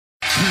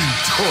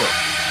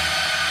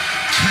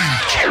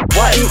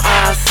Why am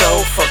I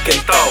so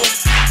fucking cold?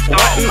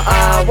 Why am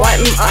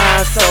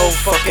I so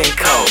fucking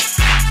cold?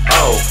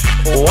 Oh,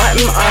 why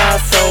am I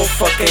so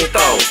fucking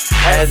cold?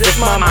 As if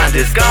my mind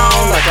is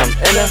gone, like I'm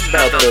in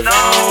another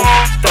zone.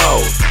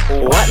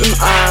 Why am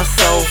I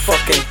so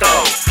fucking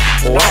cold?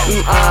 Why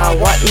am I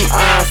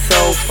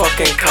so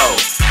fucking cold?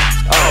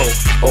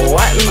 Oh,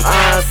 why am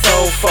I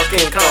so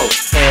fucking cold?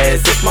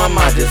 As if my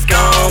mind is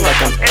gone,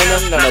 like I'm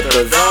in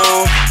another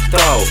zone.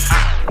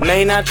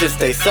 Man, I just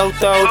stay so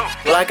dope,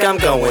 like I'm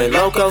going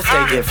loco.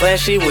 Staying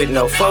flashy with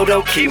no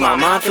photo, keep my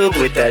mind filled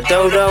with that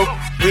dodo.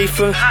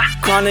 Reefer,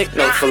 chronic,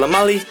 no full of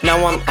molly,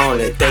 now I'm on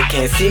it. They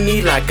can't see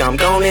me like I'm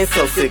gone and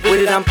so sick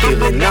with it, I'm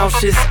feeling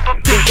nauseous.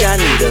 Think I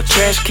need a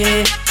trash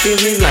can,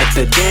 feeling like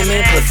the damn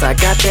man. Plus I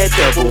got that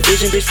double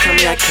vision, bitch tell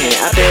me I can't,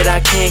 I bet I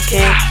can.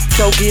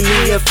 So give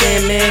me a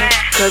fan man,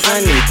 cause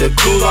I need to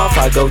cool off.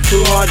 I go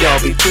too hard,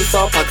 y'all be too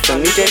soft. Pockets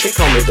on new jacket,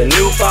 come with a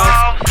new box.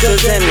 Does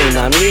that mean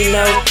I'm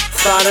Nino?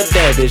 Saw the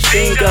bad bitch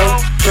bingo.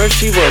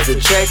 First she was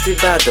attracted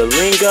by the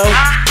lingo,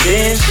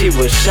 then she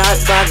was shot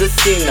by the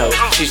C-note.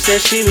 She said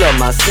she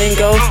loved my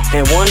singles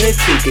and wanted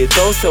to get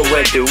those, so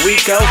where do we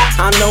go?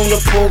 I'm known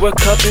to pour a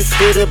cup and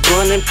spit a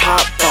blunt and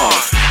pop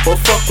bars, or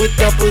fuck with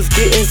uppers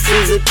getting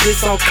scissor piss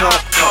on cop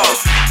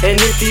cars.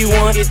 And if you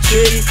want it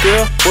tricky,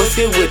 girl, what's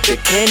good with the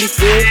candy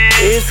flip?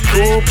 It's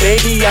cool,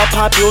 baby, I'll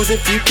pop yours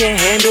if you can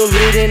handle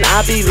it. And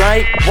I'll be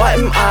like, why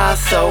am I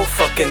so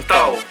fucking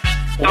cold?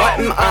 Why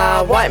am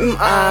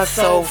I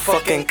so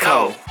fucking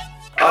cold?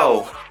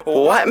 Oh,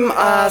 why am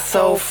I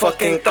so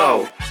fucking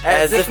cold?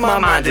 As if my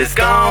mind is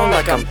gone,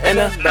 like I'm in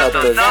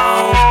another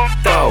zone.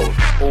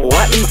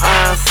 Why am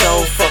I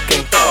so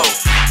fucking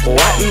cold?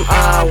 Why am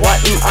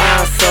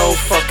I so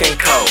fucking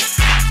cold?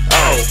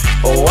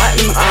 Oh, why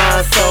am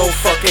I so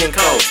fucking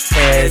cold?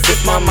 As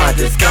if my mind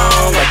is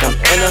gone, like I'm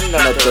in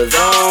another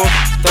zone.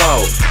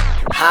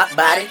 Hot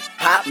body,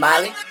 pop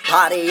molly,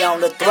 party on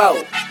the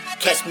throat.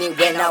 Catch me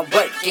when I'm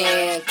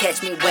working,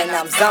 catch me when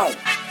I'm zoned.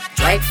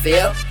 Drink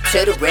filled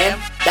to the rim,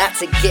 about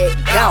to get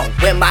gone.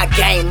 With my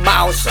game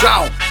on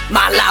strong,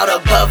 my loud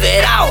above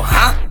it all,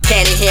 huh?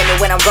 Can you hear me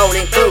when I'm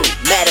rolling through?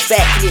 Matter of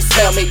fact, can you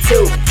smell me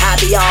too? I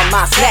be on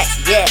my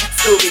snacks, yeah,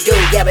 Scooby-Doo,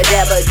 yabba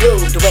dabba do.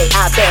 The way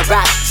I been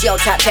rock, she on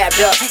top tapped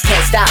up,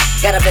 can't stop,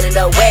 got up in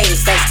the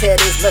waves. Thanks to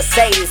this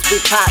Mercedes, we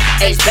pop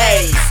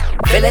H-Bays.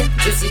 Feeling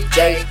juicy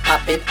J,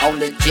 popping on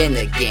the gin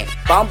again.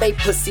 Bombay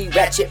pussy,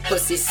 ratchet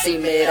pussy,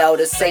 cement, all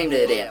the same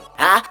to them.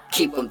 I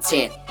keep them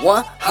 10,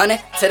 100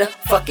 to the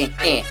fucking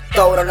end.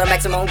 Throw it on the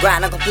maximum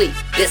grind, I'm complete.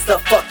 This the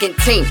fucking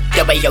team,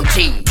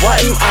 W.O.G. Why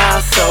am I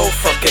so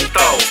fucking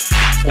cold?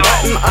 Why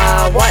am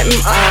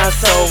I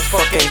so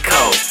fucking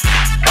cold?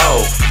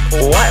 Oh,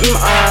 why am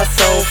I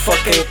so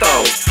fucking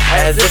cold?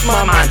 As if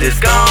my mind is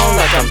gone,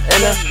 like I'm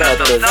in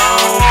another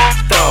zone.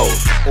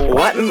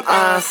 Why am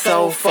I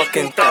so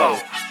fucking cold?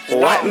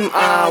 Why am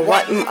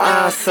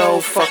I so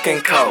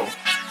fucking cold?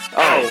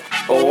 Oh,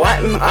 why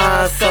am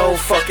I so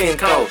fucking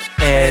cold?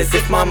 As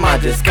if my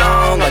mind is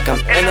gone, like I'm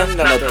in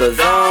another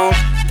zone.